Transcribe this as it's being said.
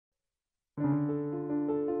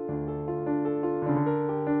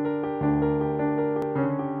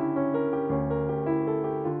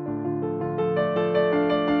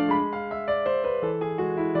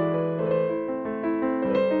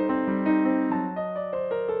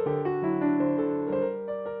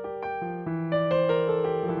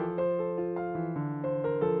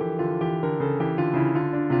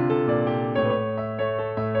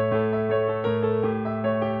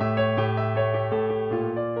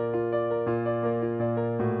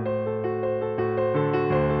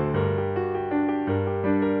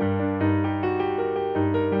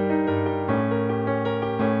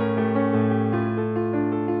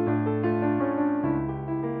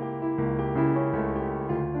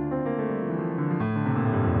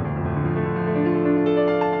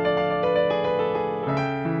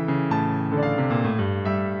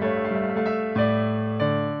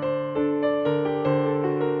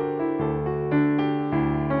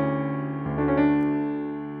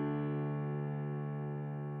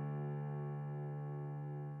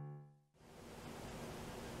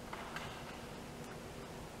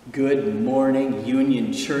Good morning,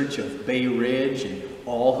 Union Church of Bay Ridge, and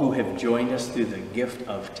all who have joined us through the gift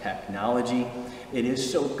of technology. It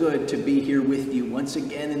is so good to be here with you once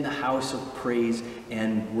again in the house of praise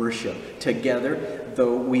and worship, together,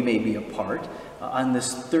 though we may be apart, on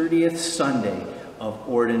this 30th Sunday of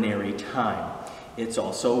Ordinary Time. It's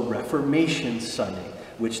also Reformation Sunday,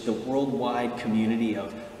 which the worldwide community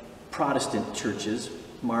of Protestant churches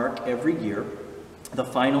mark every year, the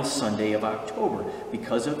final Sunday of October,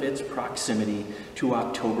 because of its proximity to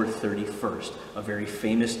October 31st, a very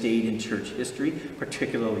famous date in church history,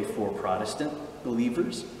 particularly for Protestant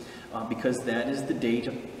believers, because that is the date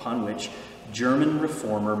upon which German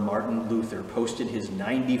reformer Martin Luther posted his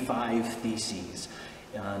 95 Theses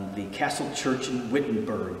on the Castle Church in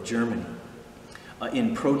Wittenberg, Germany,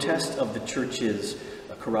 in protest of the church's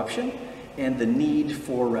corruption and the need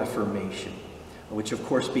for reformation, which of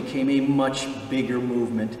course became a much bigger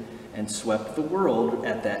movement and swept the world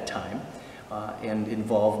at that time and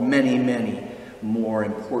involved many, many more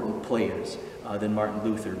important players than Martin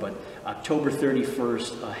Luther. But October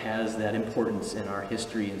 31st has that importance in our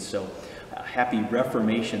history, and so happy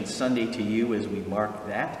Reformation Sunday to you as we mark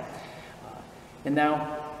that. And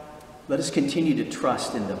now, let us continue to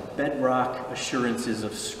trust in the bedrock assurances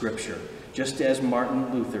of Scripture, just as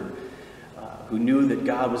Martin Luther, who knew that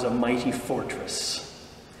God was a mighty fortress.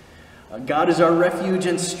 God is our refuge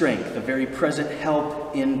and strength, a very present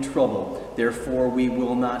help in trouble. Therefore we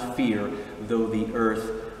will not fear, though the earth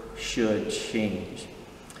should change.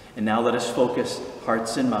 And now let us focus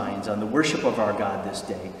hearts and minds on the worship of our God this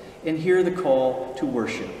day, and hear the call to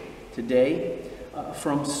worship today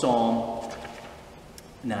from Psalm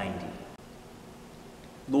 90.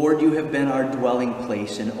 Lord, you have been our dwelling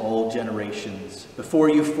place in all generations. Before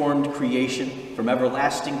you formed creation, from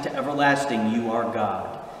everlasting to everlasting, you are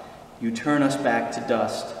God. You turn us back to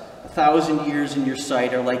dust. 1,000 years in your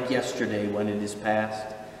sight are like yesterday when it is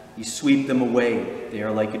past. You sweep them away. They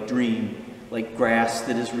are like a dream, like grass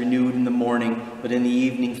that is renewed in the morning, but in the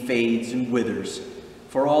evening fades and withers.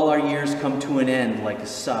 For all our years come to an end like a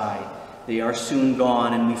sigh. They are soon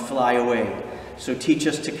gone and we fly away. So teach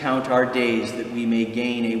us to count our days that we may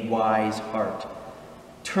gain a wise heart.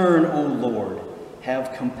 Turn, O Lord,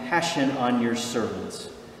 have compassion on your servants.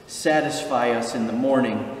 Satisfy us in the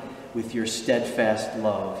morning with your steadfast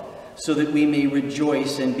love, so that we may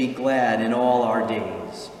rejoice and be glad in all our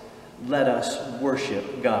days. Let us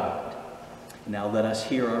worship God. Now let us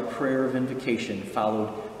hear our prayer of invocation,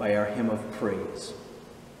 followed by our hymn of praise.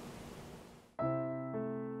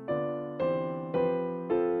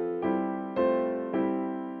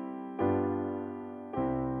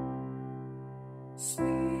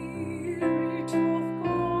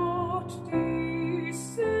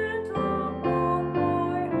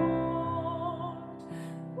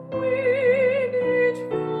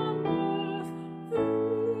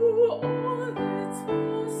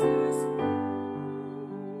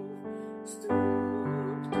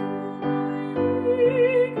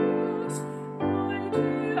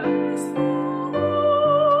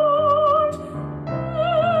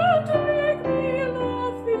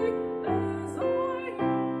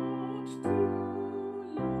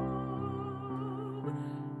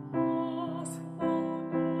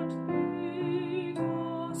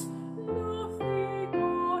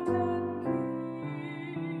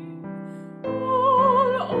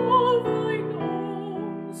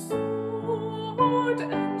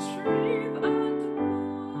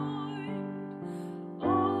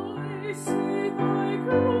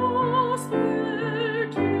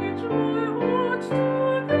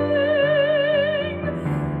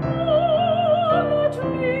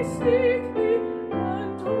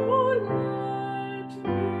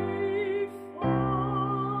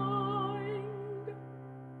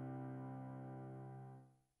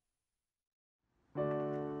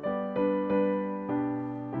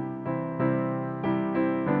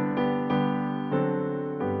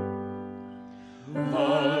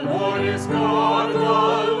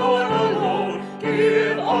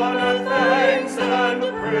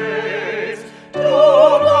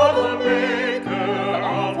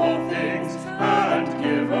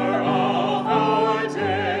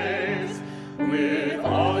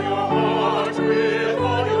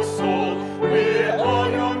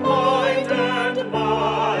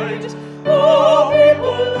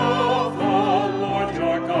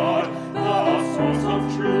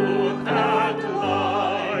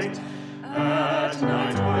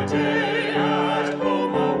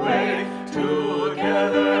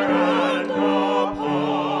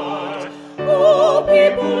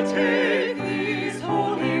 People take these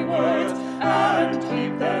holy words and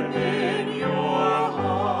keep them in your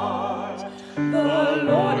heart. The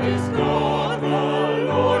Lord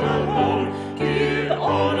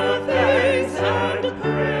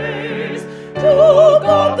to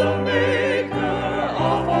God the Maker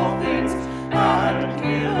of all things and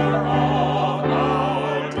Giver of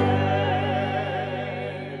our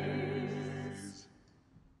days.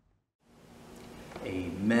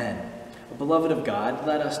 Amen. Beloved of God,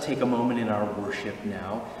 let us take a moment in our worship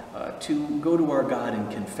now to go to our God in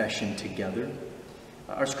confession together.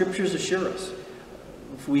 Our scriptures assure us,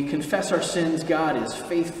 if we confess our sins, God is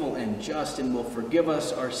faithful and just and will forgive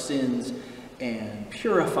us our sins and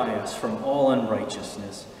purify us from all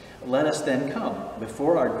unrighteousness. Let us then come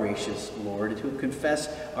before our gracious Lord to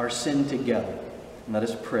confess our sin together. Let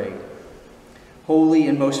us pray. Holy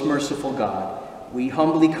and most merciful God, we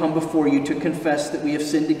humbly come before you to confess that we have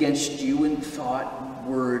sinned against you in thought,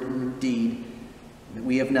 word, and deed, that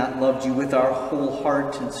we have not loved you with our whole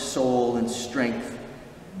heart and soul and strength.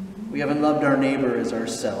 We haven't loved our neighbor as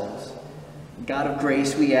ourselves. God of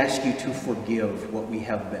grace, we ask you to forgive what we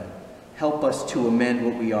have been. Help us to amend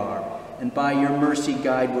what we are, and by your mercy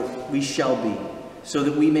guide what we shall be, so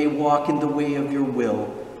that we may walk in the way of your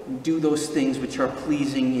will and do those things which are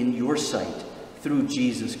pleasing in your sight, through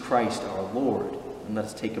Jesus Christ our Lord. And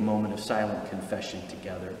let's take a moment of silent confession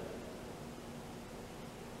together.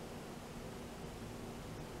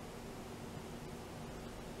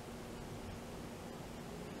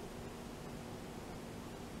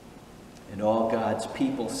 And all God's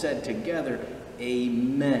people said together,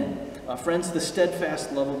 Amen. Friends, the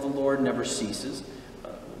steadfast love of the Lord never ceases.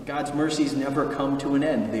 God's mercies never come to an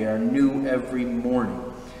end. They are new every morning.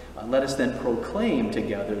 Let us then proclaim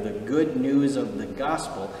together the good news of the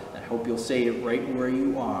gospel. I hope you'll say it right where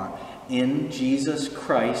you are. In Jesus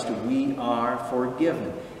Christ we are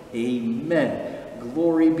forgiven. Amen.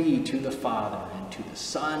 Glory be to the Father, and to the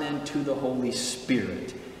Son, and to the Holy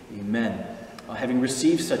Spirit. Amen. Having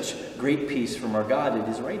received such great peace from our God, it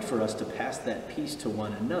is right for us to pass that peace to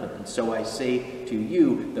one another. And so I say to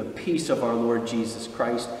you, the peace of our Lord Jesus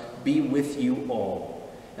Christ be with you all.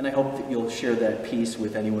 And I hope that you'll share that peace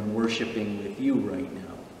with anyone worshiping with you right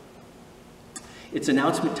now. It's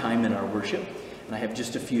announcement time in our worship, and I have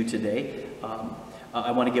just a few today.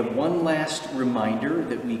 I want to give one last reminder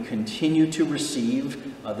that we continue to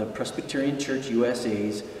receive the Presbyterian Church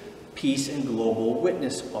USA's Peace and Global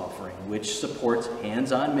Witness offering, which supports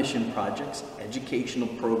hands-on mission projects, educational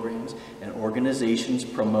programs, and organizations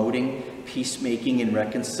promoting peacemaking and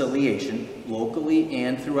reconciliation locally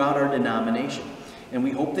and throughout our denomination. And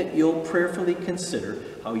we hope that you'll prayerfully consider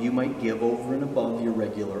how you might give over and above your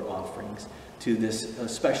regular offerings to this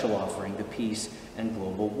special offering, the Peace and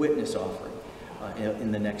Global Witness offering,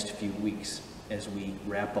 in the next few weeks as we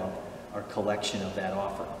wrap up our collection of that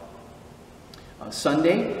offering.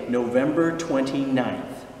 Sunday, November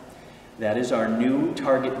 29th. That is our new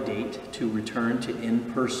target date to return to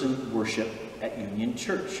in-person worship at Union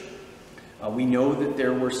Church. We know that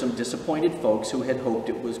there were some disappointed folks who had hoped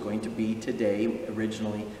it was going to be today.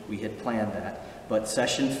 Originally, we had planned that, but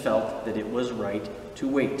Session felt that it was right to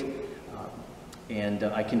wait. And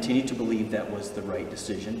I continue to believe that was the right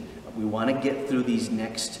decision. We want to get through these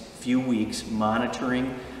next few weeks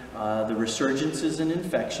monitoring the resurgences in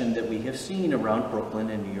infection that we have seen around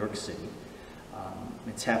Brooklyn and New York City.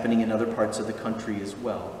 It's happening in other parts of the country as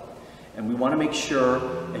well. And we want to make sure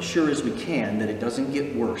as we can, that it doesn't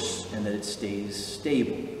get worse and that it stays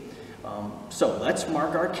stable. So let's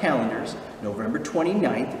mark our calendars. November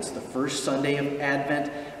 29th, it's the first Sunday of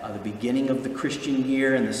Advent, the beginning of the Christian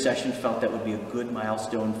year, and the Session felt that would be a good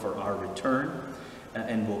milestone for our return.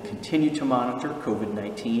 And we'll continue to monitor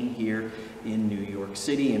COVID-19 here in New York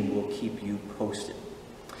City, and we'll keep you posted.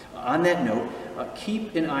 On that note,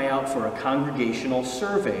 keep an eye out for a congregational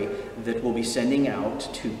survey that we'll be sending out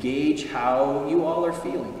to gauge how you all are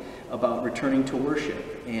feeling about returning to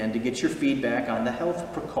worship and to get your feedback on the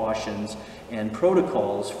health precautions and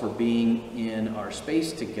protocols for being in our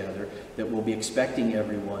space together that we'll be expecting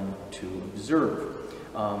everyone to observe.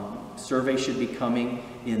 Survey should be coming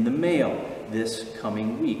in the mail this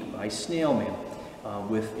coming week by snail mail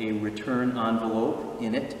with a return envelope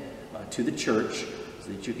in it to the church, so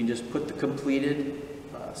that you can just put the completed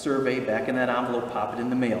survey back in that envelope, pop it in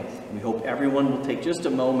the mail. And we hope everyone will take just a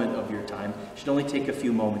moment of your time. It should only take a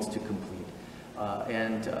few moments to complete.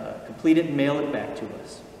 Complete it and mail it back to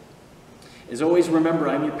us. As always, remember,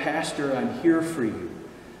 I'm your pastor. I'm here for you.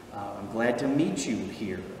 I'm glad to meet you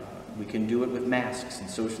here. We can do it with masks and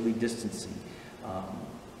socially distancing.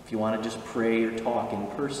 If you want to just pray or talk in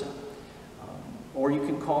person. Or you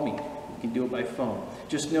can call me. You can do it by phone.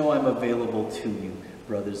 Just know I'm available to you,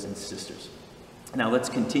 brothers and sisters. Now let's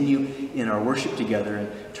continue in our worship together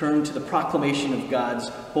and turn to the proclamation of God's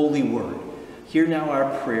holy word. Hear now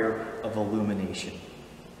our prayer of illumination.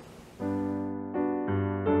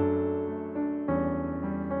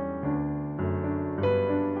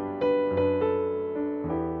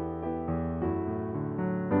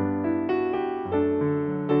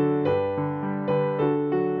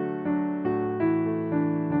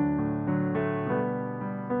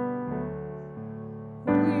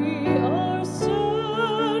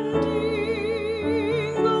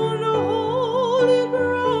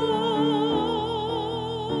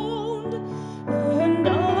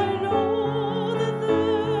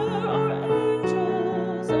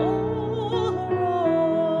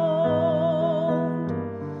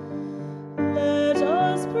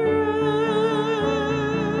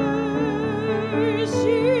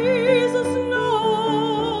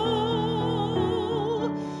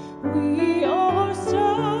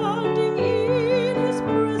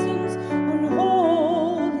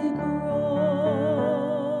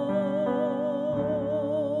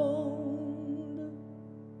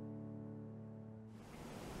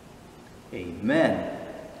 Amen.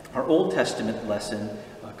 Our Old Testament lesson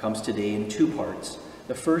comes today in two parts.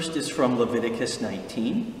 The first is from Leviticus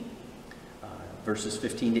 19, verses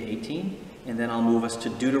 15 to 18, and then I'll move us to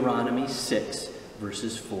Deuteronomy 6,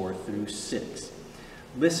 verses 4 through 6.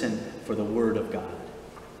 Listen for the word of God.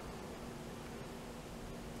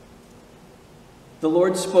 The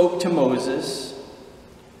Lord spoke to Moses,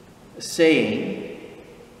 saying,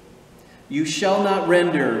 "You shall not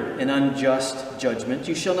render an unjust judgment.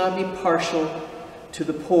 You shall not be partial to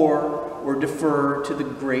the poor or defer to the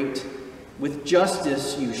great. With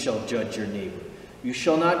justice you shall judge your neighbor. You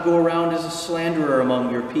shall not go around as a slanderer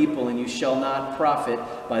among your people, and you shall not profit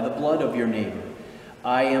by the blood of your neighbor.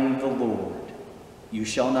 I am the Lord. You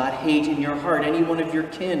shall not hate in your heart any one of your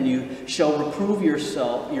kin. You shall reprove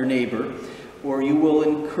your neighbor, or you will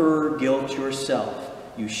incur guilt yourself.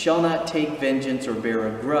 You shall not take vengeance or bear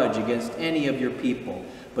a grudge against any of your people,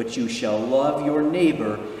 but you shall love your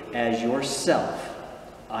neighbor as yourself.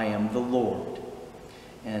 I am the Lord."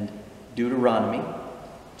 And Deuteronomy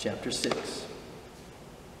chapter 6.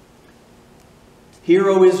 "Hear,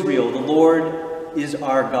 O Israel, the Lord is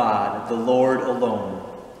our God, the Lord alone.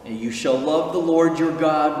 And you shall love the Lord your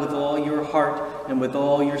God with all your heart and with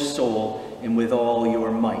all your soul and with all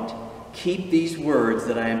your might. Keep these words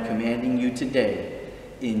that I am commanding you today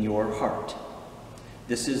in your heart."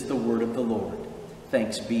 This is the word of the Lord.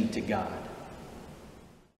 Thanks be to God.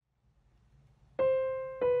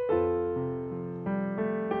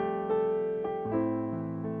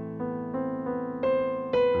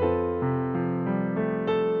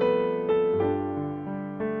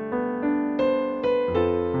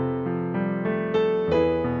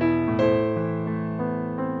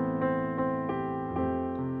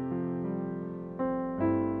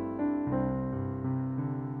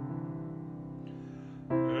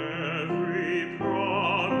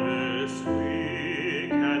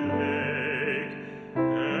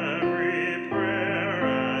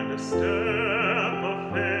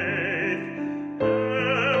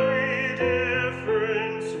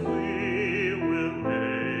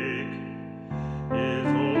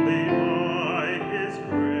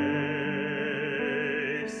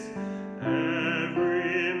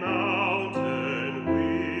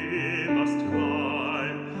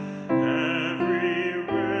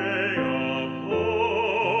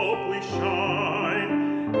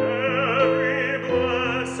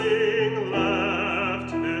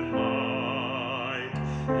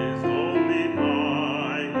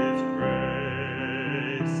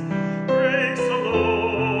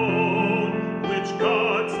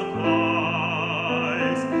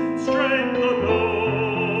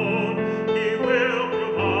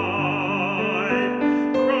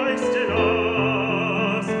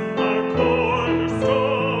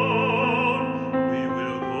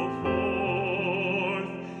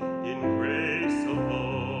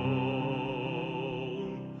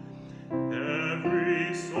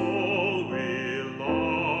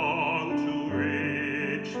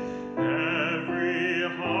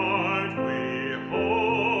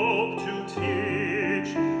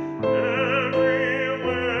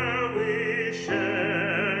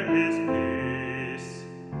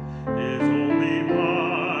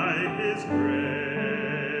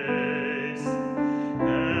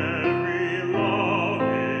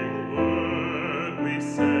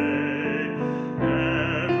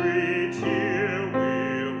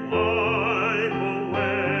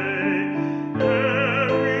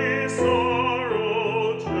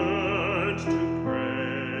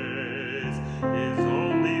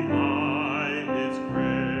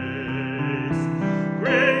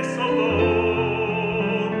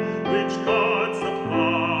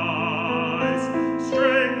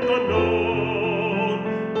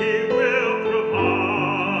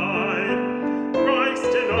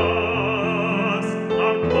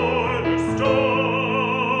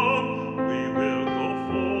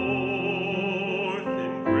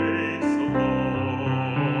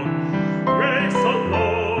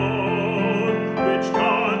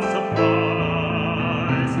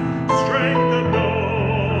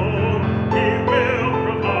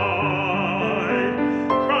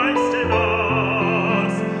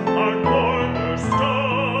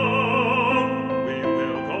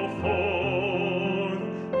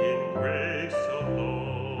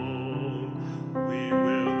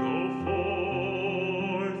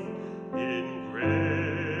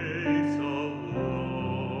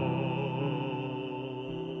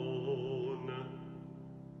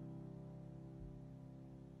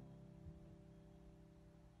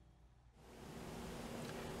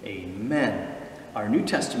 Amen. Our New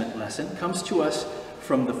Testament lesson comes to us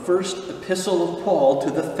from the first epistle of Paul to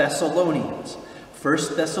the Thessalonians,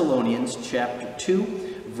 1 Thessalonians chapter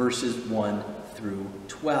 2, verses 1 through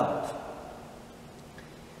 12.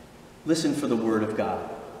 Listen for the word of God.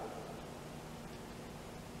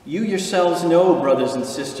 You yourselves know, brothers and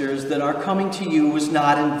sisters, that our coming to you was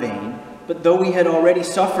not in vain, but though we had already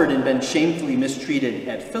suffered and been shamefully mistreated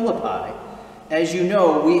at Philippi, as you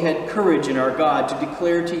know, we had courage in our God to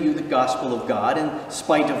declare to you the gospel of God in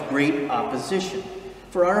spite of great opposition.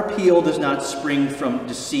 For our appeal does not spring from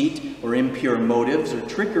deceit or impure motives or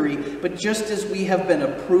trickery, but just as we have been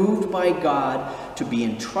approved by God to be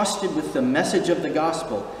entrusted with the message of the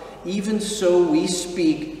gospel, even so we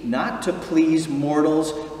speak not to please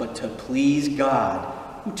mortals, but to please God,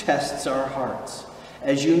 who tests our hearts.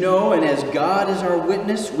 As you know, and as God is our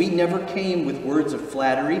witness, we never came with words of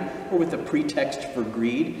flattery or with a pretext for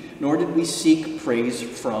greed, nor did we seek praise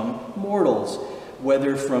from mortals,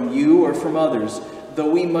 whether from you or from others, though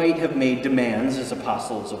we might have made demands as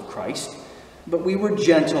apostles of Christ. But we were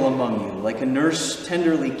gentle among you, like a nurse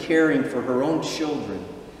tenderly caring for her own children.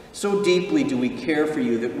 So deeply do we care for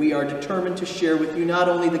you that we are determined to share with you not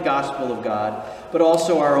only the gospel of God, but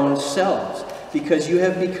also our own selves, because you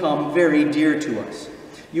have become very dear to us.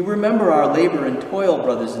 You remember our labor and toil,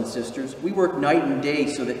 brothers and sisters. We work night and day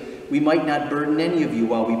so that we might not burden any of you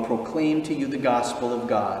while we proclaim to you the gospel of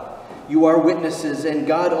God. You are witnesses, and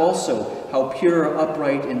God also, how pure,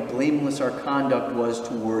 upright, and blameless our conduct was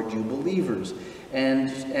toward you believers. And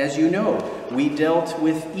as you know, we dealt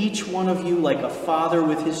with each one of you like a father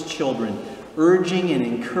with his children, urging and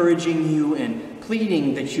encouraging you and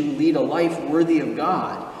pleading that you lead a life worthy of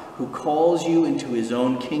God, who calls you into his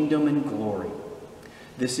own kingdom and glory.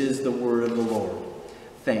 This is the word of the Lord.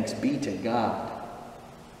 Thanks be to God.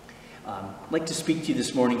 I'd like to speak to you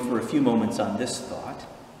this morning for a few moments on this thought.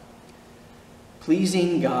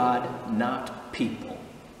 Pleasing God, not people.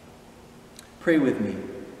 Pray with me.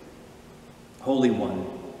 Holy One,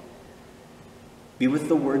 be with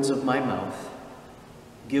the words of my mouth.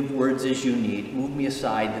 Give words as you need. Move me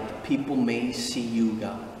aside that the people may see you,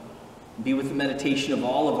 God. Be with the meditation of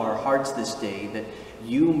all of our hearts this day, that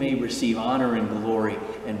you may receive honor and glory,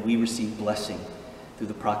 and we receive blessing through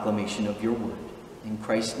the proclamation of your word. In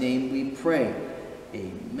Christ's name we pray.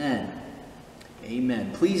 Amen.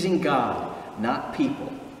 Amen. Pleasing God, not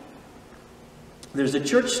people. There's a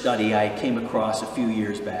church study I came across a few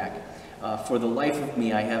years back. For the life of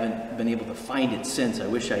me, I haven't been able to find it since. I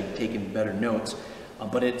wish I'd taken better notes,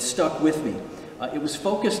 but it stuck with me. It was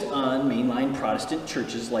focused on mainline Protestant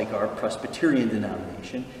churches like our Presbyterian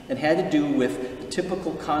denomination and had to do with the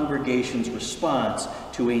typical congregation's response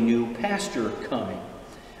to a new pastor coming.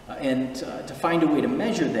 And to find a way to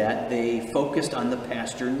measure that, they focused on the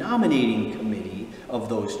pastor nominating committee of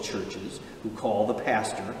those churches, who call the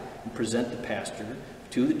pastor and present the pastor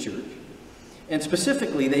to the church. And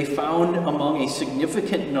specifically, they found among a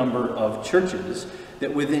significant number of churches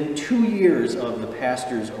that within 2 years of the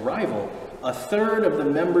pastor's arrival, a third of the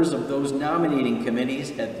members of those nominating committees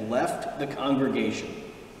had left the congregation.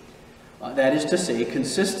 That is to say,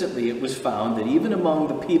 consistently it was found that even among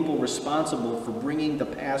the people responsible for bringing the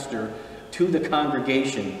pastor to the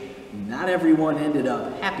congregation, not everyone ended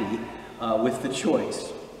up happy with the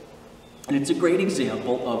choice. And it's a great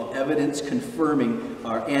example of evidence confirming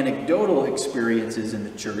our anecdotal experiences in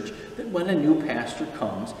the church that when a new pastor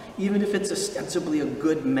comes, even if it's ostensibly a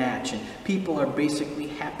good match and people are basically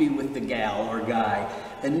happy with the gal or guy,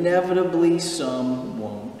 inevitably some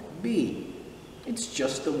won't be. It's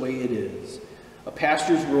just the way it is. A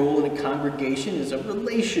pastor's role in a congregation is a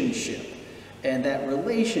relationship, and that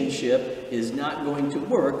relationship is not going to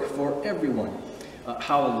work for everyone.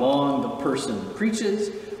 How long the person preaches,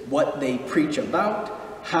 what they preach about,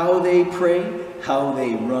 how they pray, how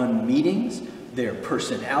they run meetings, their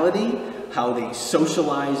personality, how they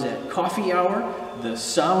socialize at coffee hour, the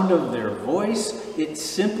sound of their voice. It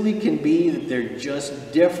simply can be that they're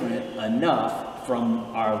just different enough from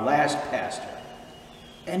our last pastor.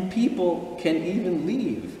 And people can even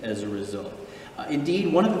leave as a result.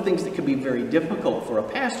 Indeed, one of the things that can be very difficult for a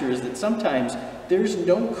pastor is that sometimes there's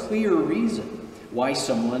no clear reason why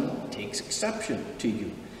someone takes exception to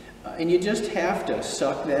you. And you just have to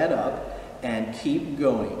suck that up and keep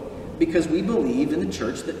going. Because we believe in the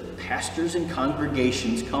church that pastors and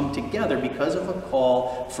congregations come together because of a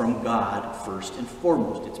call from God first and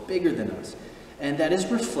foremost. It's bigger than us. And that is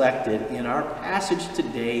reflected in our passage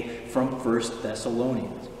today from 1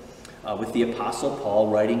 Thessalonians. With the Apostle Paul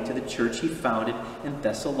writing to the church he founded in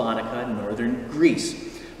Thessalonica, northern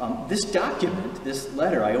Greece. This document, this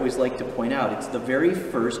letter, I always like to point out, it's the very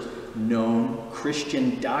first known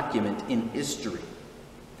Christian document in history,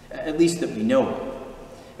 at least that we know of.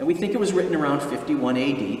 And we think it was written around 51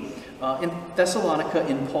 AD In Thessalonica,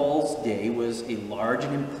 in Paul's day, was a large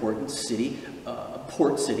and important city, a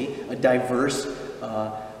port city, a diverse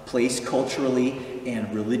place culturally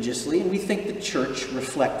and religiously, and we think the church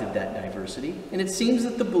reflected that diversity. And it seems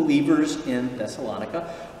that the believers in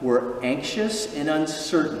Thessalonica were anxious and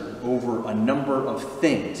uncertain over a number of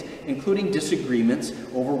things, including disagreements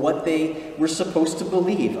over what they were supposed to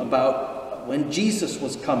believe about when Jesus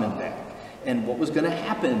was coming back and what was going to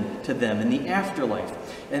happen to them in the afterlife.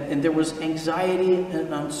 And there was anxiety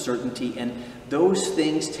and uncertainty, and those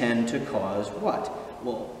things tend to cause what?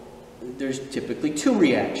 Well, there's typically two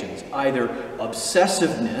reactions: either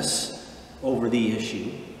obsessiveness over the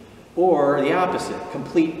issue, or the opposite,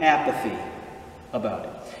 complete apathy about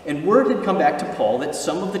it. And word had come back to Paul that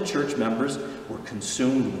some of the church members were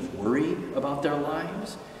consumed with worry about their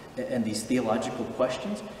lives and these theological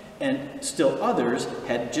questions, and still others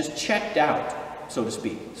had just checked out, so to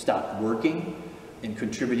speak, stopped working and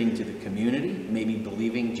contributing to the community, maybe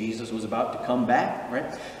believing Jesus was about to come back,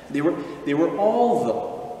 right? They were all,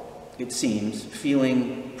 though, it seems,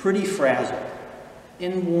 feeling pretty frazzled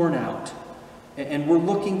and worn out. And we're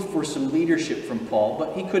looking for some leadership from Paul,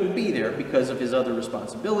 but he couldn't be there because of his other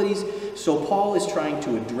responsibilities. So Paul is trying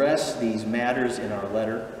to address these matters in our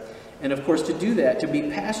letter. And of course, to do that, to be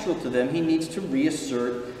pastoral to them, he needs to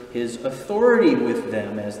reassert his authority with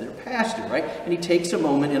them as their pastor, right? And he takes a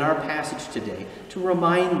moment in our passage today to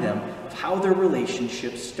remind them of how their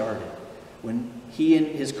relationship started when he and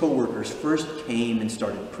his co-workers first came and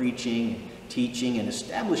started preaching and teaching and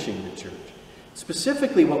establishing the church.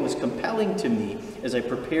 Specifically, what was compelling to me as I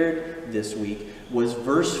prepared this week was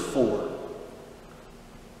verse 4.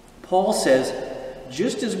 Paul says,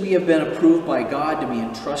 "Just as we have been approved by God to be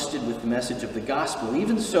entrusted with the message of the gospel,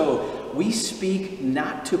 even so we speak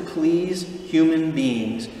not to please human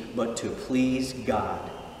beings, but to please God,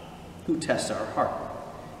 who tests our heart.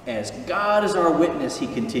 As God is our witness," he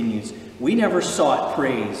continues, "we never sought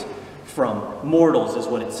praise from mortals," is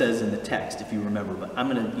what it says in the text, if you remember, but I'm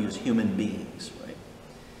going to use human beings, right?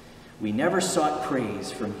 We never sought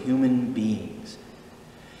praise from human beings.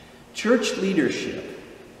 Church leadership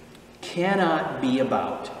cannot be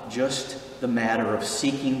about just the matter of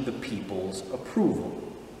seeking the people's approval.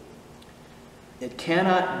 It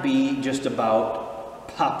cannot be just about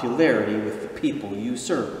popularity with the people you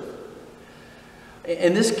serve.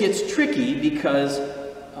 And this gets tricky because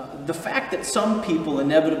the fact that some people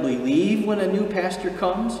inevitably leave when a new pastor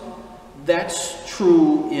comes, that's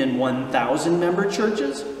true in 1,000-member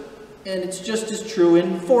churches, and it's just as true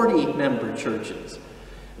in 40-member churches.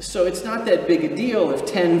 So it's not that big a deal if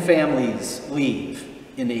 10 families leave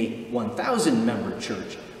in a 1,000-member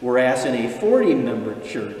church, whereas in a 40-member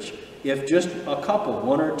church, if just a couple,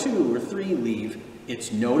 one or two or three leave,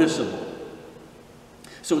 it's noticeable.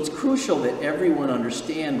 So it's crucial that everyone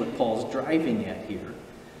understand what Paul's driving at here.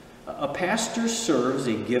 A pastor serves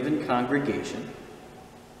a given congregation.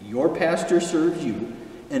 Your pastor serves you,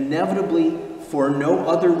 inevitably for no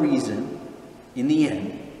other reason, in the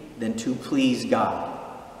end, than to please God,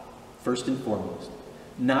 first and foremost.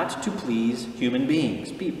 Not to please human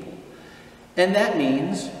beings, people. And that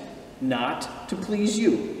means not to please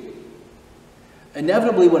you.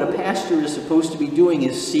 Inevitably, what a pastor is supposed to be doing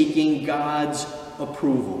is seeking God's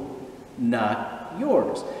approval, not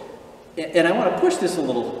yours. And I want to push this a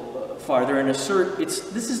little farther and assert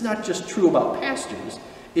this is not just true about pastors.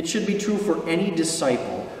 It should be true for any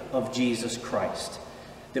disciple of Jesus Christ,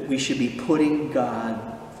 that we should be putting God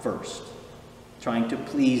first, trying to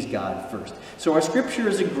please God first. So our scripture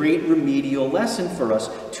is a great remedial lesson for us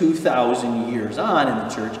 2,000 years on in the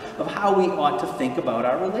church of how we ought to think about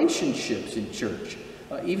our relationships in church,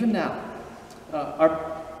 even now.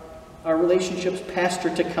 Our relationships pastor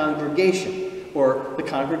to congregation, or the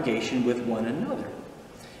congregation with one another.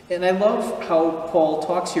 And I love how Paul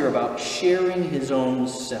talks here about sharing his own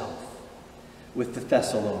self with the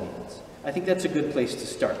Thessalonians. I think that's a good place to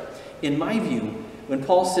start. In my view, when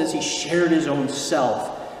Paul says he shared his own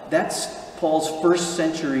self, that's Paul's first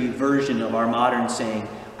century version of our modern saying,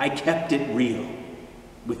 "I kept it real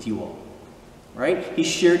with you all." Right? He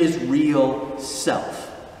shared his real self.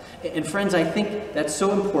 And friends, I think that's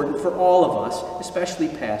so important for all of us, especially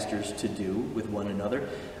pastors, to do with one another.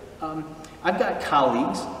 I've got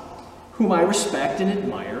colleagues whom I respect and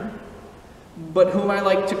admire, but whom I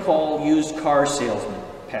like to call used car salesman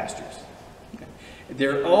pastors.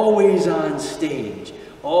 They're always on stage,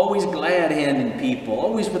 always glad-handing people,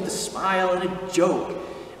 always with a smile and a joke,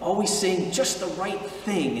 always saying just the right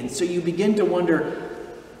thing. And so you begin to wonder,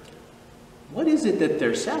 what is it that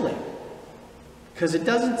they're selling? Because it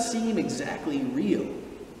doesn't seem exactly real.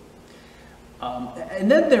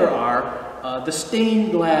 And then there are the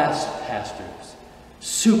stained glass pastors,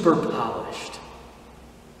 super polished,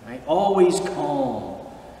 right? Always calm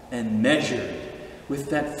and measured, with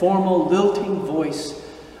that formal lilting voice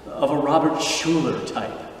of a Robert Schuller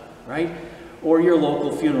type, right? Or your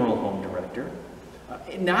local funeral home director.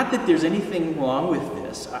 Not that there's anything wrong with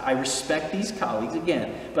this. I respect these colleagues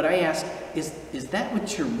again, but I ask, is that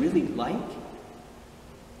what you're really like?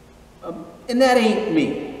 And that ain't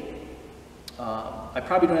me. I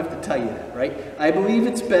probably don't have to tell you that, right? I believe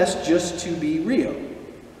it's best just to be real.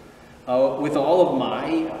 With all of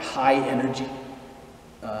my high energy,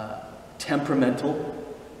 temperamental,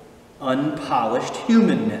 unpolished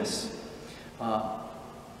humanness.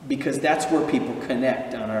 Because that's where people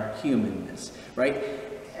connect on our humanness, right?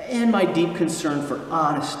 And my deep concern for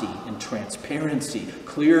honesty and transparency,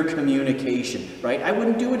 clear communication, right? I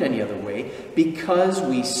wouldn't do it any other way, because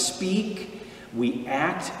we speak, we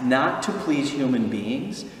act not to please human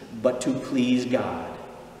beings, but to please God.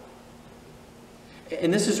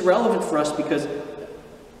 And this is relevant for us because,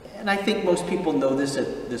 and I think most people know this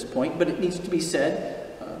at this point, but it needs to be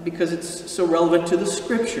said because it's so relevant to the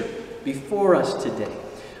scripture before us today.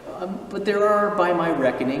 But there are, by my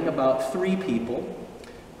reckoning, about 3 people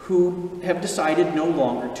who have decided no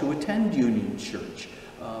longer to attend Union Church.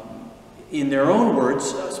 In their own words,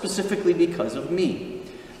 specifically because of me.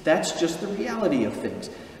 That's just the reality of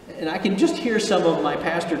things. And I can just hear some of my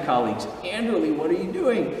pastor colleagues, Anderly, what are you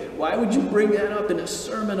doing? Why would you bring that up in a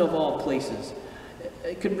sermon of all places?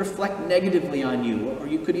 It could reflect negatively on you, or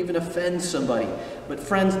you could even offend somebody. But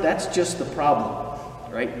friends, that's just the problem,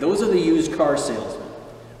 right? Those are the used car salesmen.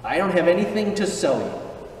 I don't have anything to sell you.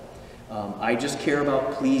 I just care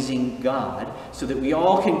about pleasing God so that we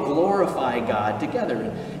all can glorify God together.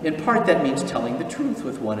 And in part, that means telling the truth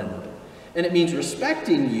with one another. And it means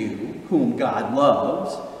respecting you, whom God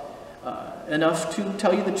loves, enough to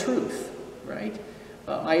tell you the truth, right?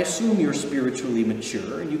 I assume you're spiritually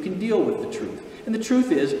mature and you can deal with the truth. And the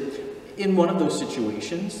truth is, in one of those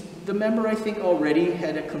situations, the member, I think, already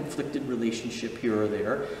had a conflicted relationship here or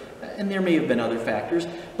there, and there may have been other factors,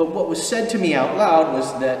 but what was said to me out loud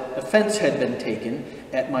was that offense had been taken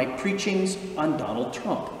at my preachings on Donald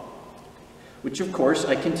Trump, which, of course,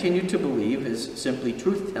 I continue to believe is simply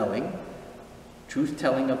truth-telling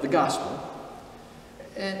of the gospel,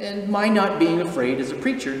 and my not being afraid as a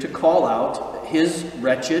preacher to call out his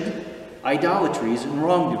wretched idolatries and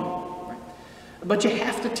wrongdoing. But you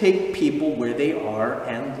have to take people where they are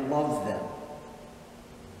and love them.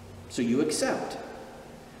 So you accept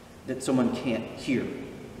that someone can't hear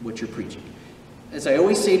what you're preaching. As I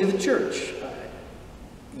always say to the church,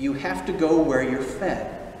 you have to go where you're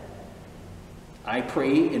fed. I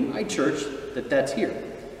pray in my church that that's here,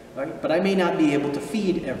 right? But I may not be able to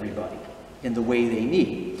feed everybody in the way they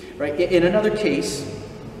need, right? In another case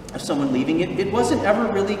of someone leaving, it wasn't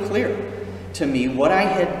ever really clear to me what I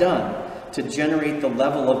had done to generate the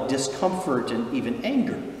level of discomfort and even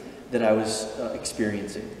anger that I was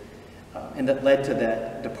experiencing, and that led to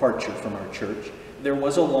that departure from our church. There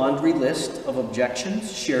was a laundry list of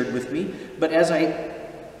objections shared with me, but as I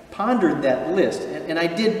pondered that list, and I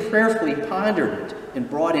did prayerfully ponder it and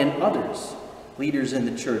brought in others, leaders in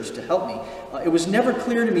the church, to help me, it was never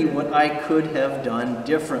clear to me what I could have done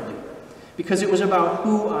differently, because it was about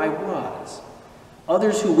who I was.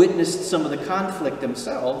 Others who witnessed some of the conflict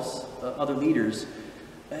themselves, other leaders,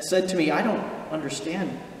 said to me, I don't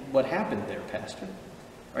understand what happened there, Pastor.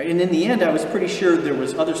 Right? And in the end, I was pretty sure there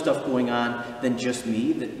was other stuff going on than just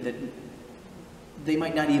me, that they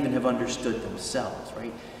might not even have understood themselves,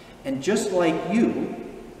 right? And just like you,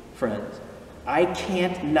 friends, I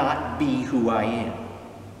can't not be who I am.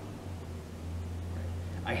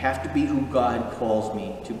 I have to be who God calls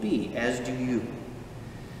me to be, as do you.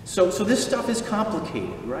 So this stuff is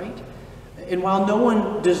complicated, right? And while no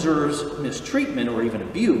one deserves mistreatment or even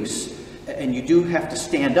abuse, and you do have to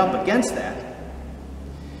stand up against that,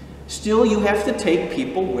 still you have to take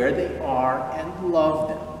people where they are and love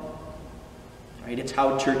them. Right? It's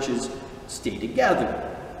how churches stay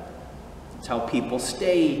together. It's how people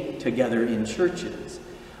stay together in churches.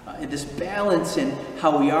 And this balance in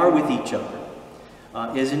how we are with each other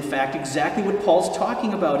is in fact exactly what Paul's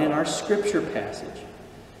talking about in our scripture passage.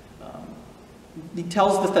 He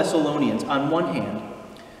tells the Thessalonians, on one hand,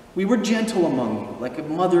 we were gentle among you, like a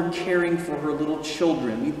mother caring for her little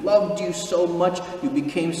children. We loved you so much, you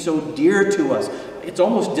became so dear to us. It's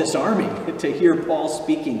almost disarming to hear Paul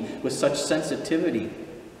speaking with such sensitivity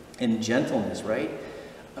and gentleness, right?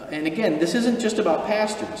 And again, this isn't just about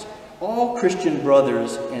pastors. All Christian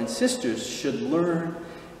brothers and sisters should learn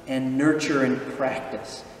and nurture and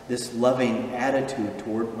practice this loving attitude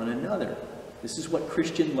toward one another. This is what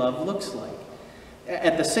Christian love looks like.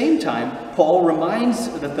 At the same time, Paul reminds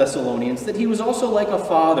the Thessalonians that he was also like a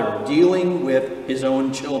father dealing with his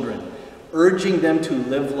own children, urging them to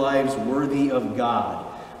live lives worthy of God,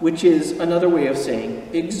 which is another way of saying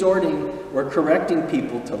exhorting or correcting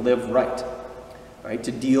people to live right,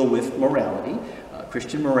 to deal with morality,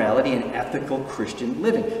 Christian morality and ethical Christian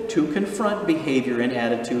living, to confront behavior and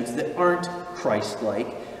attitudes that aren't Christ-like,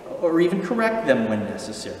 or even correct them when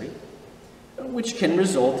necessary, which can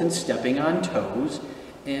result in stepping on toes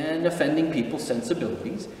and offending people's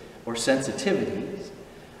sensibilities or sensitivities.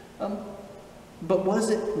 But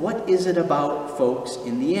what is it about, folks,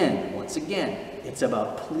 in the end? Once again, it's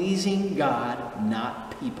about pleasing God,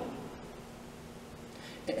 not people.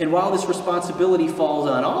 And while this responsibility falls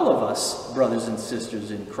on all of us, brothers and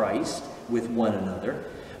sisters in Christ, with one another,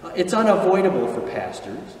 it's unavoidable for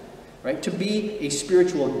pastors, to be a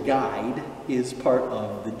spiritual guide is part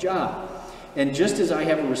of the job. And just as I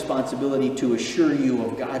have a responsibility to assure you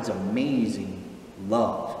of God's amazing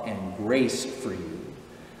love and grace for you,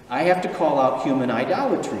 I have to call out human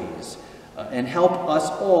idolatries and help us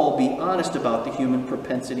all be honest about the human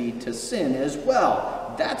propensity to sin as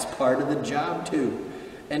well. That's part of the job too.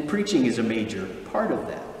 And preaching is a major part of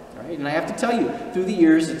that. And I have to tell you, through the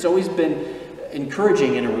years, it's always been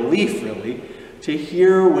encouraging and a relief, really, to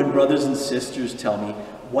hear when brothers and sisters tell me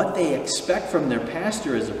what they expect from their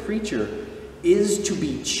pastor as a preacher is to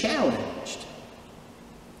be challenged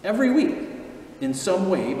every week in some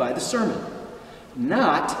way by the sermon.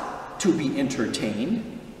 Not to be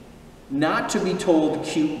entertained, not to be told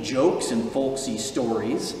cute jokes and folksy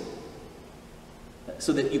stories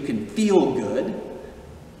so that you can feel good,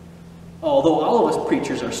 although all of us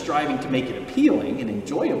preachers are striving to make it appealing and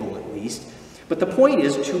enjoyable at least. But the point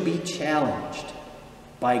is to be challenged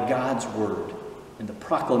by God's word and the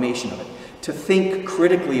proclamation of it, to think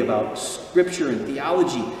critically about Scripture and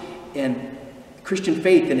theology and Christian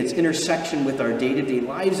faith and its intersection with our day-to-day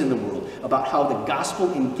lives in the world, about how the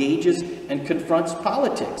gospel engages and confronts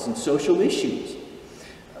politics and social issues.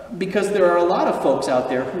 Because there are a lot of folks out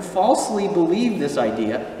there who falsely believe this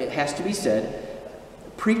idea, it has to be said,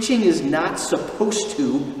 preaching is not supposed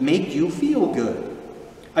to make you feel good.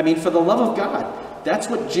 I mean, for the love of God, that's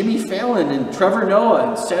what Jimmy Fallon and Trevor Noah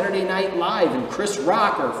and Saturday Night Live and Chris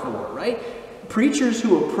Rock are for, right? Preachers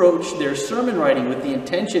who approach their sermon writing with the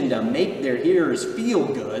intention to make their hearers feel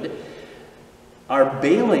good are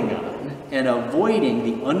bailing on and avoiding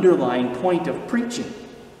the underlying point of preaching,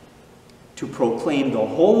 to proclaim the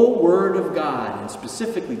whole Word of God, and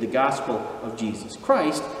specifically the gospel of Jesus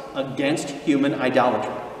Christ, against human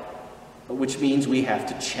idolatry, which means we have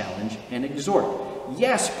to challenge and exhort.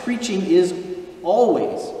 Yes, preaching is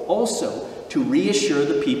always also to reassure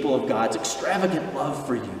the people of God's extravagant love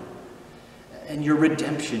for you and your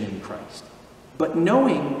redemption in Christ, but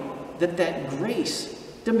knowing that that grace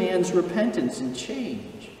demands repentance and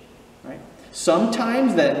change, right?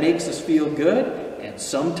 Sometimes that makes us feel good, and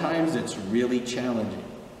sometimes it's really challenging.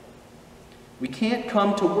 We can't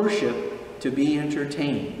come to worship to be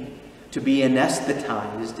entertained, to be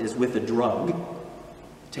anesthetized as with a drug,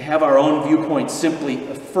 to have our own viewpoints simply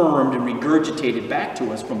affirmed and regurgitated back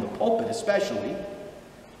to us from the pulpit especially.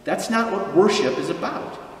 That's not what worship is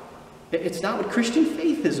about. It's not what Christian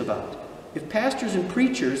faith is about. If pastors and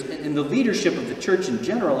preachers and the leadership of the church in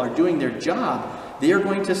general are doing their job, they are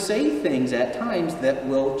going to say things at times that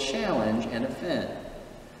will challenge and offend.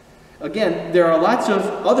 Again, there are lots of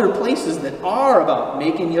other places that are about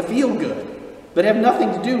making you feel good, but have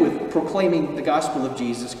nothing to do with proclaiming the gospel of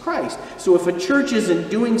Jesus Christ. So if a church isn't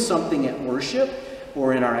doing something at worship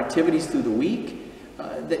or in our activities through the week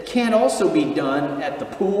that can't also be done at the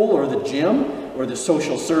pool or the gym or the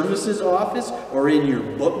social services office or in your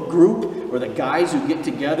book group or the guys who get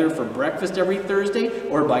together for breakfast every Thursday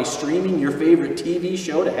or by streaming your favorite TV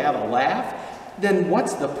show to have a laugh, then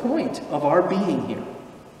what's the point of our being here?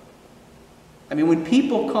 I mean, when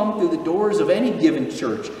people come through the doors of any given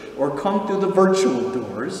church or come through the virtual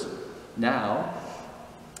doors now,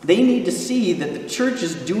 they need to see that the church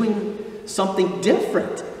is doing something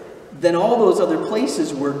different than all those other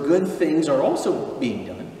places where good things are also being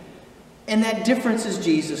done. And that difference is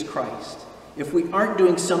Jesus Christ. If we aren't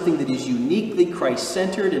doing something that is uniquely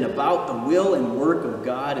Christ-centered and about the will and work of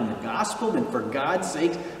God and the gospel, then for God's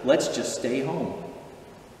sake, let's just stay home.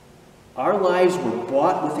 Our lives were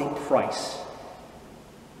bought with a price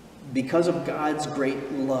because of God's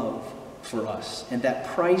great love for us. And that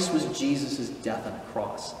price was Jesus' death on a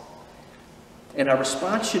cross. And our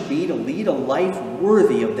response should be to lead a life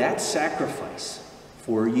worthy of that sacrifice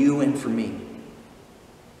for you and for me.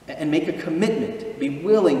 and make a commitment, be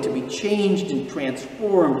willing to be changed and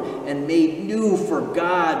transformed and made new for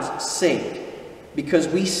God's sake, because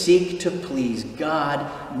we seek to please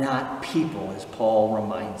God, not people, as Paul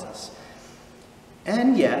reminds us.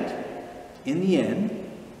 And yet, in the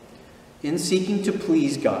end, in seeking to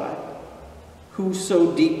please God, who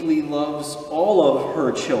so deeply loves all of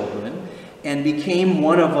her children and became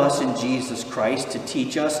one of us in Jesus Christ to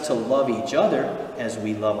teach us to love each other as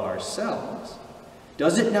we love ourselves,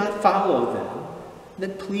 does it not follow then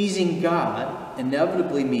that pleasing God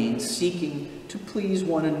inevitably means seeking to please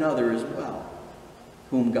one another as well,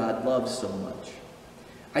 whom God loves so much?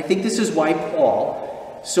 I think this is why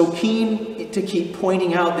Paul, so keen to keep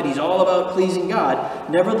pointing out that he's all about pleasing God,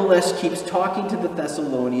 nevertheless keeps talking to the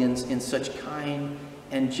Thessalonians in such kind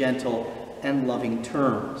and gentle and loving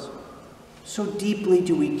terms. So deeply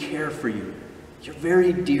do we care for you. You're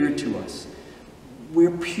very dear to us.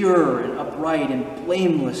 We're pure and upright and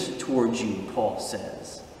blameless towards you, Paul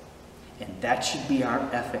says. And that should be our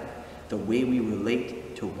ethic, the way we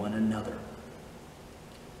relate to one another.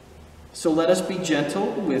 So let us be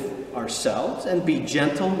gentle with ourselves and be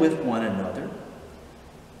gentle with one another.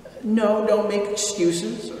 No, don't make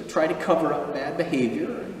excuses or try to cover up bad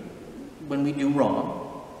behavior when we do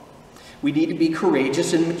wrong. We need to be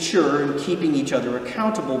courageous and mature in keeping each other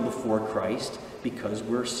accountable before Christ because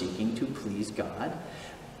we're seeking to please God.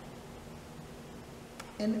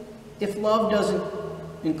 And if love doesn't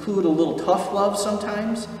include a little tough love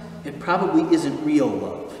sometimes, it probably isn't real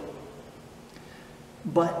love.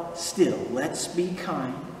 But still, let's be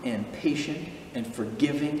kind and patient and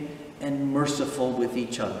forgiving and merciful with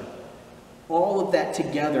each other. All of that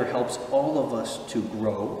together helps all of us to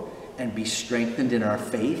grow and be strengthened in our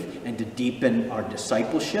faith and to deepen our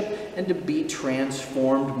discipleship and to be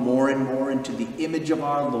transformed more and more into the image of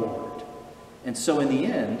our Lord. And so in the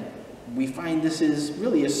end, we find this is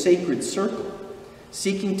really a sacred circle.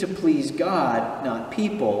 Seeking to please God, not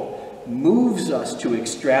people, moves us to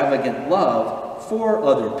extravagant love for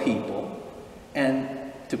other people and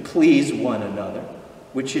to please one another,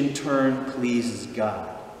 which in turn pleases God.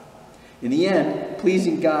 In the end,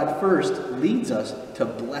 pleasing God first leads us to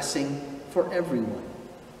blessing for everyone.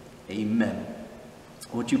 Amen.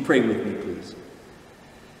 Won't you pray with me, please?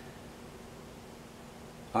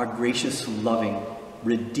 Our gracious, loving,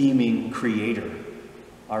 redeeming Creator,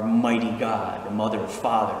 our mighty God, our Mother,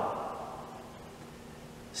 Father,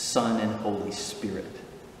 Son, and Holy Spirit,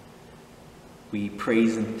 we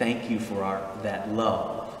praise and thank you for that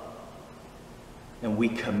love. And we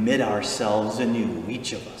commit ourselves anew,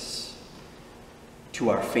 each of us, to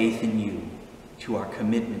our faith in you, to our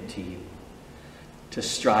commitment to you, to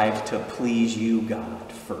strive to please you, God,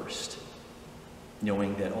 first,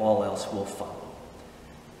 knowing that all else will follow.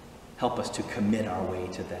 Help us to commit our way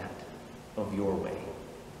to that, of your way.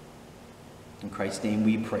 In Christ's name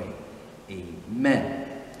we pray. Amen.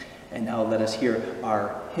 And now let us hear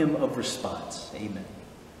our hymn of response. Amen.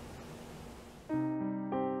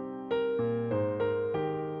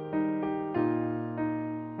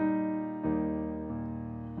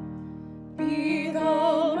 Be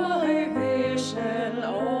thou my vision,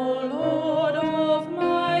 O Lord of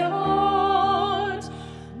my heart,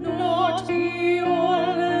 not be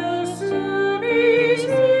all else to me,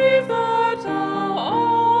 save that thou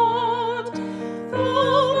art.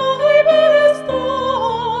 Thou my best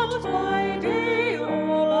thought by day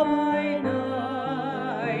or by night.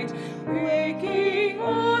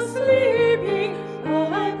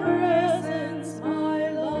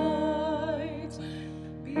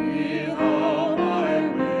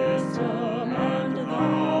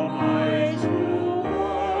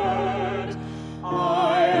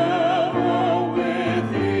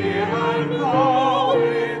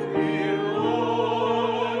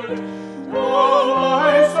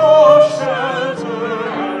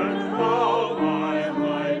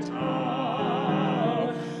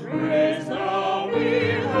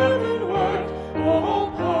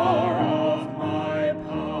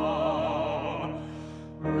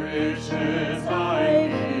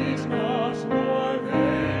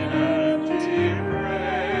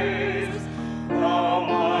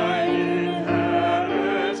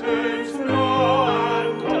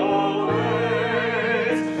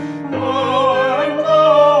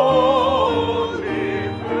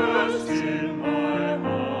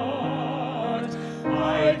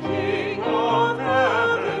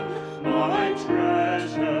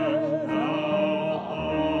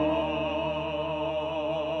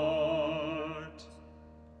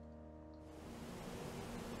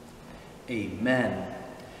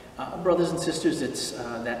 brothers and sisters, it's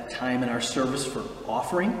that time in our service for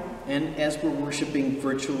offering. And as we're worshiping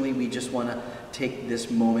virtually, we just want to take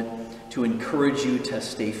this moment to encourage you to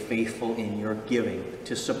stay faithful in your giving,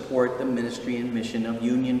 to support the ministry and mission of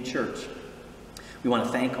Union Church. We want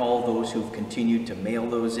to thank all those who've continued to mail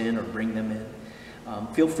those in or bring them in.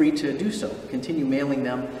 Feel free to do so. Continue mailing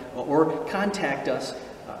them or contact us,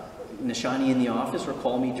 Nishani in the office, or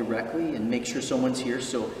call me directly and make sure someone's here.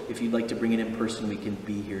 So if you'd like to bring it in person, we can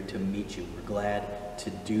be here to meet you. We're glad to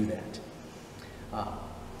do that.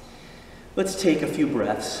 Let's take a few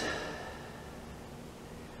breaths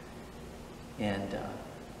and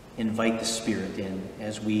invite the Spirit in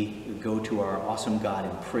as we go to our awesome God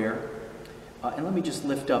in prayer. And let me just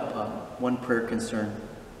lift up one prayer concern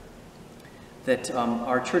that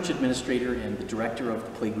our church administrator and the director of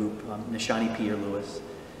the playgroup, Nishani Pierre-Lewis,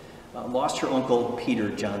 lost her uncle Peter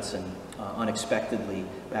Johnson unexpectedly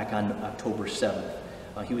back on October 7th.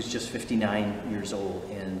 He was just 59 years old,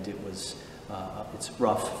 and it's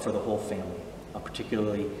rough for the whole family,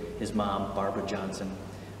 particularly his mom, Barbara Johnson,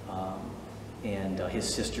 and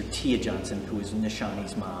his sister Tia Johnson, who is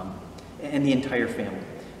Nishani's mom, and the entire family.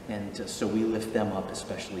 And so we lift them up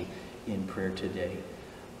especially in prayer today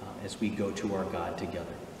as we go to our God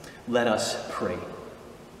together. Let us pray.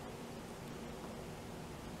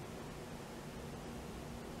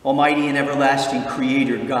 Almighty and everlasting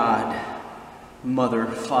Creator God, Mother,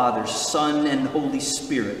 Father, Son, and Holy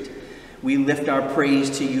Spirit, we lift our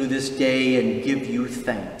praise to you this day and give you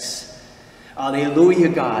thanks. Alleluia,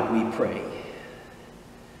 God, we pray.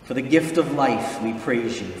 For the gift of life, we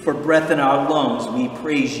praise you. For breath in our lungs, we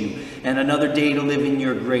praise you. And another day to live in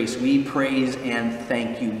your grace, we praise and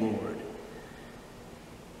thank you, Lord.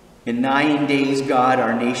 In 9 days, God,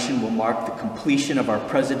 our nation will mark the completion of our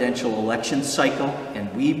presidential election cycle,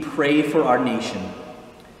 and we pray for our nation.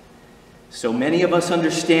 So many of us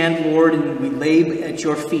understand, Lord, and we lay at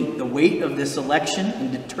your feet the weight of this election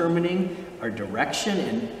in determining our direction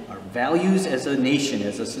and our values as a nation,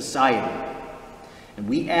 as a society. And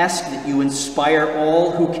we ask that you inspire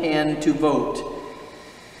all who can to vote.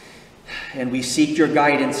 And we seek your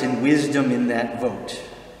guidance and wisdom in that vote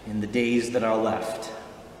in the days that are left.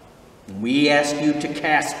 And we ask you to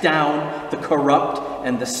cast down the corrupt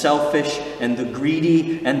and the selfish and the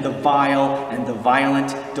greedy and the vile and the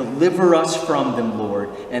violent. Deliver us from them, Lord,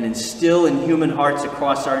 and instill in human hearts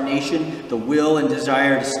across our nation the will and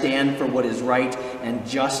desire to stand for what is right and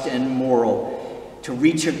just and moral, to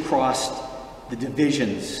reach across the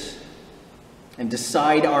divisions and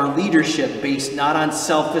decide our leadership based not on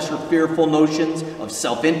selfish or fearful notions of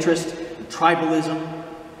self-interest and tribalism,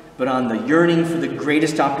 but on the yearning for the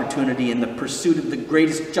greatest opportunity and the pursuit of the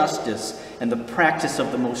greatest justice and the practice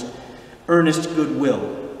of the most earnest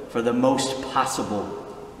goodwill for the most possible,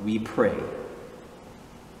 we pray.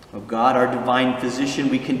 Oh God, our divine physician,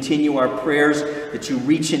 we continue our prayers that you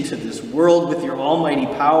reach into this world with your almighty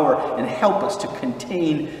power and help us to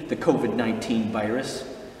contain the COVID-19 virus.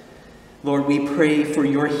 Lord, we pray for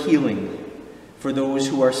your healing for those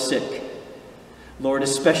who are sick. Lord,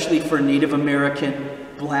 especially for Native American,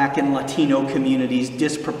 Black, and Latino communities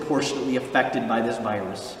disproportionately affected by this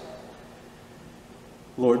virus.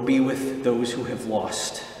 Lord, be with those who have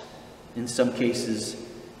lost, in some cases,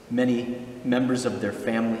 many members of their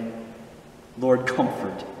family. Lord,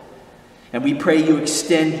 comfort. And we pray you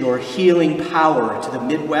extend your healing power to the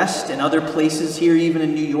Midwest and other places here, even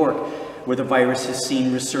in New York, where the virus has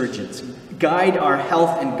seen resurgence. Guide our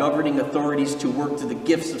health and governing authorities to work through the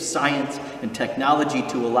gifts of science and technology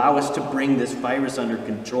to allow us to bring this virus under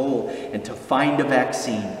control and to find a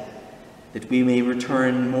vaccine, that we may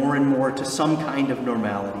return more and more to some kind of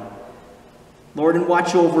normality. Lord, and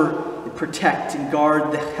watch over and protect and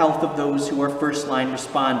guard the health of those who are first-line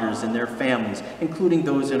responders and their families, including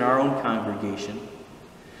those in our own congregation.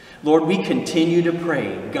 Lord, we continue to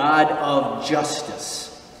pray, God of justice,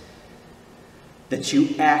 that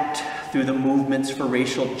you act through the movements for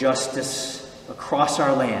racial justice across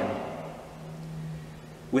our land,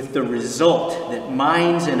 with the result that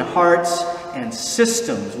minds and hearts and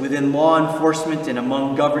systems within law enforcement and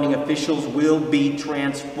among governing officials will be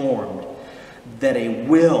transformed, that a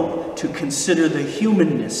will to consider the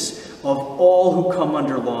humanness of all who come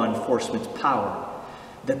under law enforcement's power,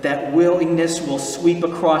 that willingness will sweep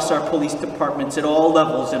across our police departments at all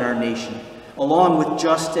levels in our nation, along with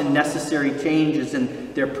just and necessary changes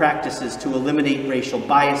in their practices to eliminate racial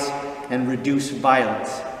bias and reduce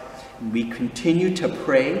violence. And we continue to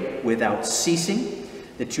pray without ceasing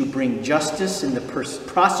that you bring justice in the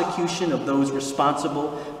prosecution of those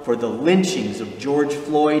responsible for the lynchings of George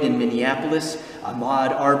Floyd in Minneapolis,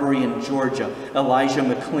 Ahmaud Arbery in Georgia, Elijah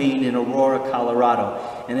McLean in Aurora,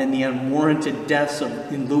 Colorado, and in the unwarranted deaths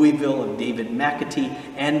in Louisville of David McAtee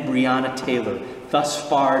and Breonna Taylor, thus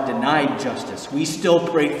far denied justice. We still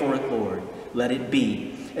pray for it, Lord. Let it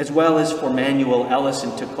be. As well as for Manuel Ellis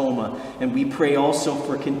in Tacoma. And we pray also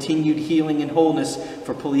for continued healing and wholeness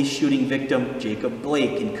for police shooting victim Jacob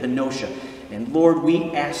Blake in Kenosha. And Lord, we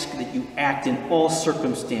ask that you act in all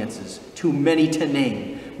circumstances, too many to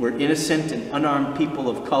name, where innocent and unarmed people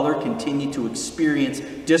of color continue to experience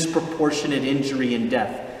disproportionate injury and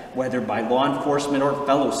death, whether by law enforcement or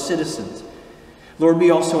fellow citizens. Lord, we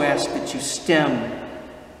also ask that you stem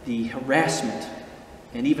the harassment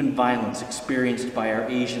and even violence experienced by our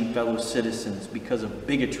Asian fellow citizens because of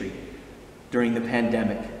bigotry during the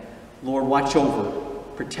pandemic. Lord, watch over,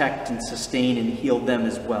 protect, and sustain and heal them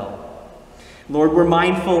as well. Lord, we're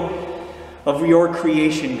mindful of your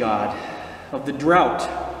creation, God, of the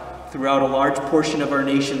drought throughout a large portion of our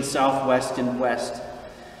nation's southwest and west.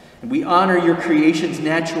 And we honor your creation's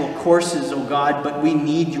natural courses, O God, but we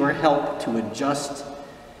need your help to adjust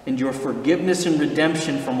and your forgiveness and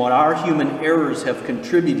redemption from what our human errors have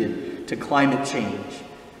contributed to climate change.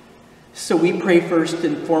 So we pray first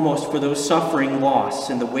and foremost for those suffering loss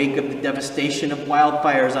in the wake of the devastation of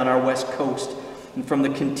wildfires on our west coast and from the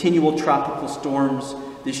continual tropical storms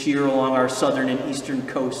this year along our southern and eastern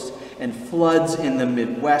coasts and floods in the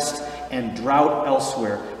Midwest and drought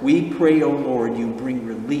elsewhere. We pray, O Lord, you bring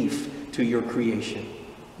relief to your creation,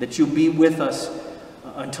 that you be with us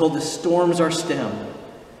until the storms are stemmed,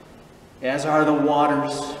 as are the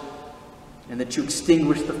waters, and that you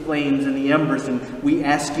extinguish the flames and the embers. And we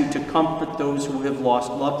ask you to comfort those who have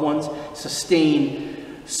lost loved ones, sustain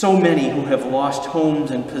so many who have lost homes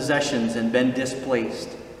and possessions and been displaced.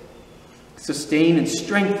 Sustain and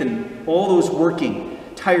strengthen all those working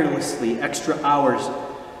tirelessly extra hours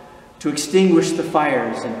to extinguish the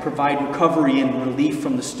fires and provide recovery and relief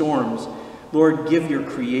from the storms. Lord, give your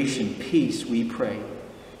creation peace, we pray.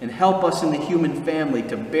 And help us in the human family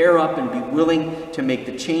to bear up and be willing to make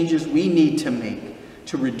the changes we need to make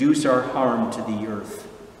to reduce our harm to the earth.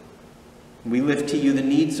 We lift to you the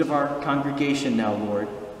needs of our congregation now, Lord.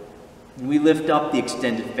 And we lift up the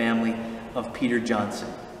extended family of Peter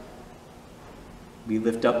Johnson. We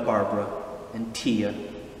lift up Barbara and Tia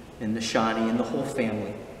and Nishani and the whole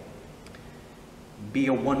family. Be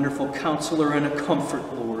a wonderful counselor and a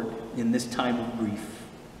comfort, Lord, in this time of grief.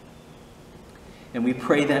 And we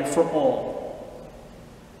pray that for all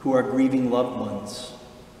who are grieving loved ones.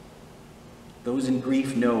 Those in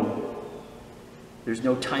grief know there's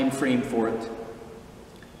no time frame for it.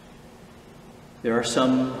 There are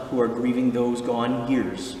some who are grieving those gone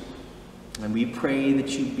years. And we pray that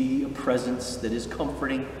you be a presence that is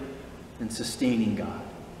comforting and sustaining, God.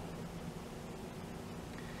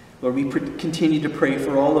 Lord, we continue to pray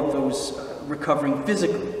for all of those recovering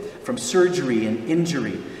physically from surgery and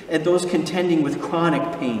injury, and those contending with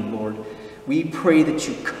chronic pain, Lord. We pray that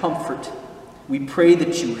you comfort. We pray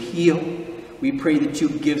that you heal. We pray that you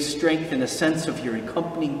give strength and a sense of your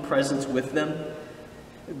accompanying presence with them.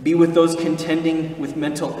 Be with those contending with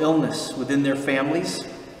mental illness within their families,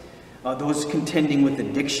 those contending with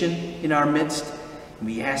addiction in our midst. And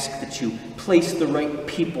we ask that you place the right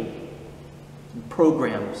people and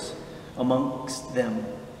programs amongst them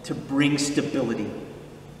to bring stability.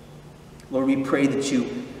 Lord, we pray that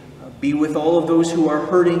you be with all of those who are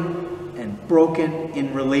hurting and broken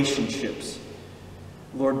in relationships.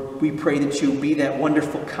 Lord, we pray that you be that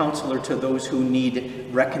wonderful counselor to those who need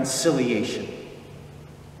reconciliation.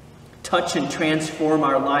 Touch and transform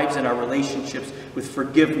our lives and our relationships with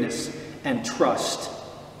forgiveness and trust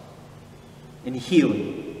and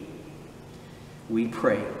healing. We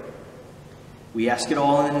pray. We ask it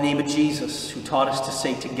all in the name of Jesus, who taught us to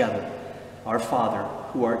say together, Our Father,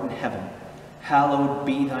 who art in heaven, hallowed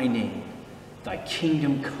be thy name. Thy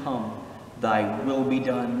kingdom come, thy will be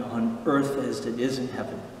done on earth as it is in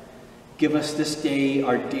heaven. Give us this day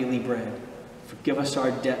our daily bread. Forgive us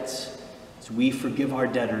our debts as we forgive our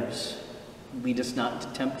debtors. Lead us not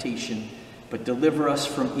into temptation, but deliver us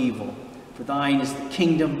from evil. For thine is the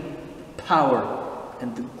kingdom, the power,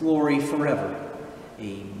 and the glory forever.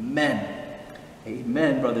 Amen.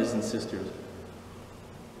 Amen, brothers and sisters.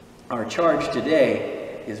 Our charge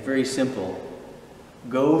today is very simple.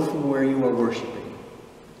 Go from where you are worshiping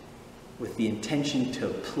with the intention to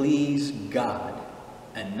please God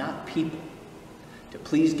and not people. To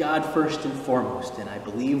please God first and foremost. And I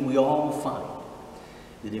believe we all will find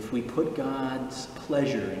that if we put God's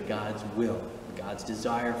pleasure and God's will, God's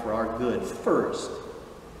desire for our good first,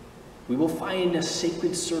 we will find a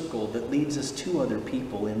sacred circle that leads us to other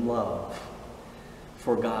people in love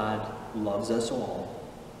for God loves us all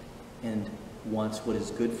and wants what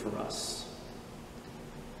is good for us.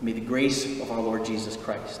 May the grace of our Lord Jesus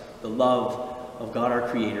Christ, the love of God our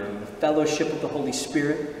Creator, and the fellowship of the Holy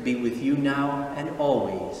Spirit be with you now and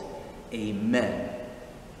always. Amen.